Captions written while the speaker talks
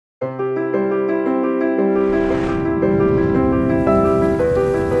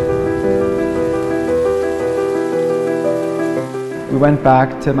went back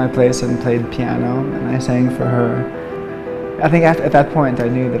to my place and played piano, and I sang for her. I think at that point I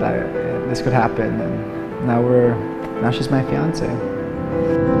knew that this could happen, and now she's my fiance.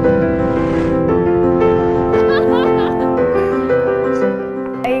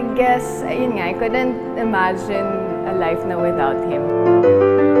 I guess, yun nga, I couldn't imagine a life na without him.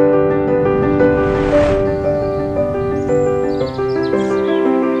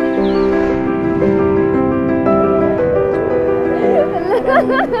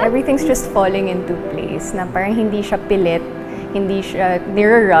 Everything's just falling into place, na parang hindi siya pilit, hindi siya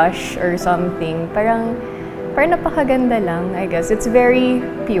nire-rush or something. Parang napakaganda lang, I guess. It's very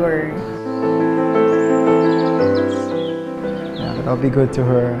pure. Yeah, I'll be good to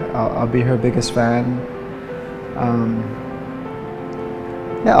her. I'll be her biggest fan.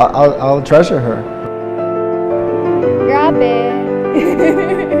 Yeah, I'll treasure her. Grabe!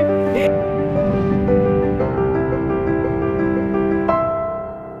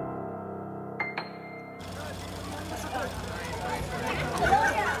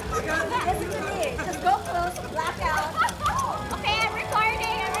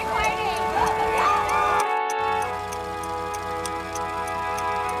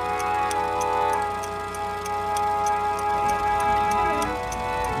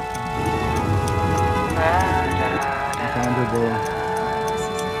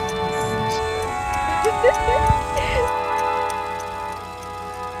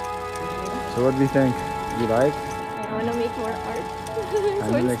 So what do you think? You like? I want to make more art. I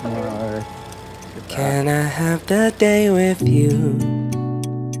want to make more art. Can I have the day with you?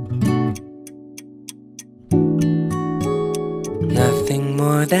 Nothing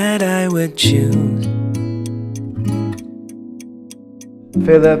more that I would choose.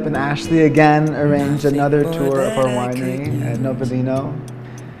 Philip and Ashley again arranged another tour of our winery at Novellino.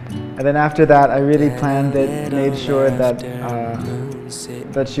 And then after that, I really planned it, made sure that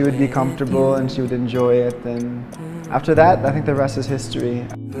that she would be comfortable and she would enjoy it. And after that, I think the rest is history.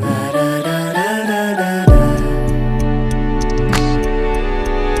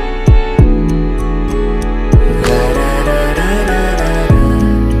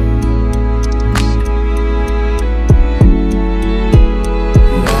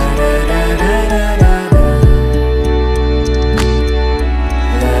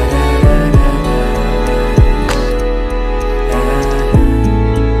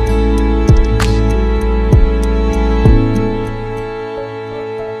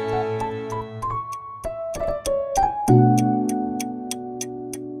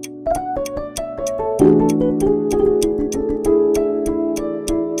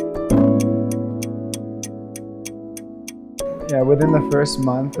 Yeah, within the first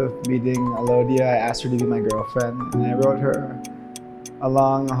month of meeting Alodia, I asked her to be my girlfriend, and I wrote her a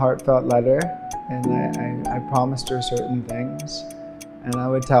long, heartfelt letter, and I promised her certain things, and I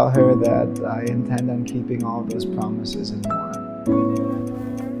would tell her that I intend on keeping all those promises and more.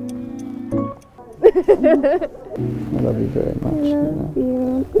 I love you very much. I love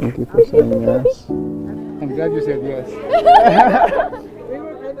you. Thank you for saying yes. I'm glad you said yes. We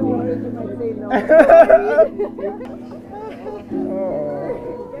were kind of worried you might say no.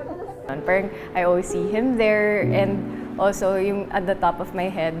 Parang I always see him there, and also yung at the top of my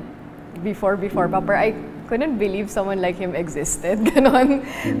head before pa, I couldn't believe someone like him existed. Ganon.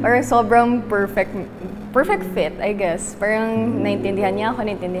 Parang sobrang perfect fit, I guess. Parang naintindihan niya ako,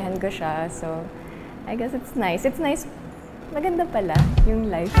 naintindihan ko siya. So I guess it's nice. It's nice. Maganda pala yung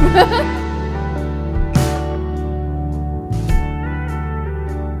life.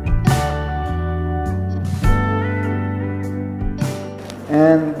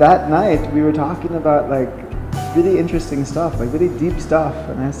 And that night, we were talking about like really interesting stuff, like really deep stuff,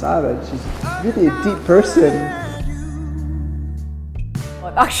 and I saw that she's really a deep person.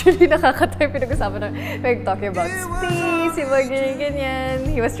 Actually, nakakatayo pinag-usapan na talking about space, yung mga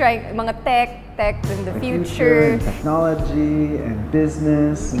ganyan. He was trying mga tech in the future. And technology and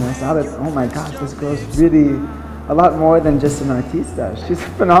business, and I saw that, oh my gosh, this girl's really a lot more than just an artista. She's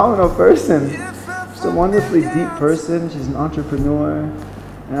a phenomenal person. She's a wonderfully deep person, she's an entrepreneur,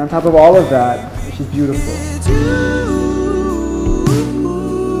 and on top of all of that, she's beautiful. It's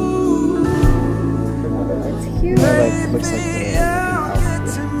cute. It looks like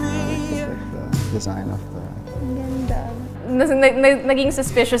the design of the... Ganda. Naging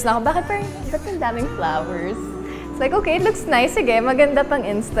suspicious na ako, ba't ang daming flowers? It's like, okay, it looks nice, sige, maganda pang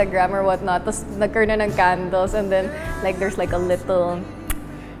Instagram or whatnot. Tapos nagkaroon na ng candles, and then like there's like a little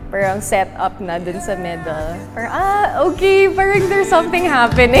parang set up na dun sa middle. Parang, okay, parang there's something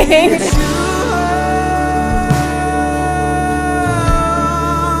happening.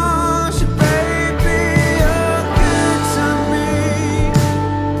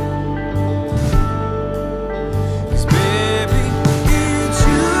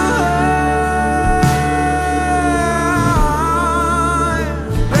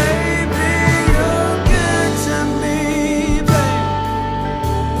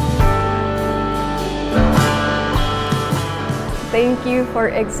 for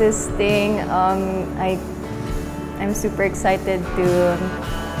existing. I'm super excited to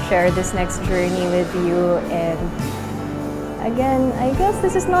share this next journey with you, and again, I guess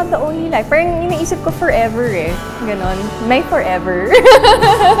this is not the only life. Parang iniisip ko forever eh. Ganon. May forever.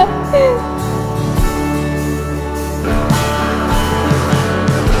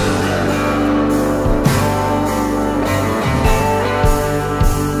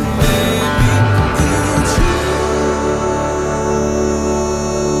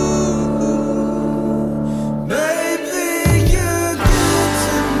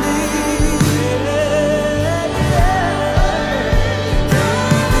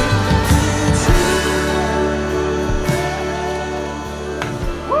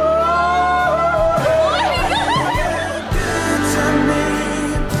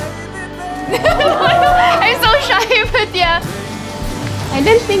 I'm so shy, but yeah. I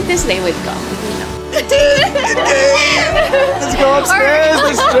didn't think this day would come, you know. Let's go upstairs.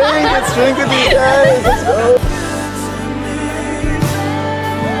 Let's drink. Let's drink with these guys. Let's go.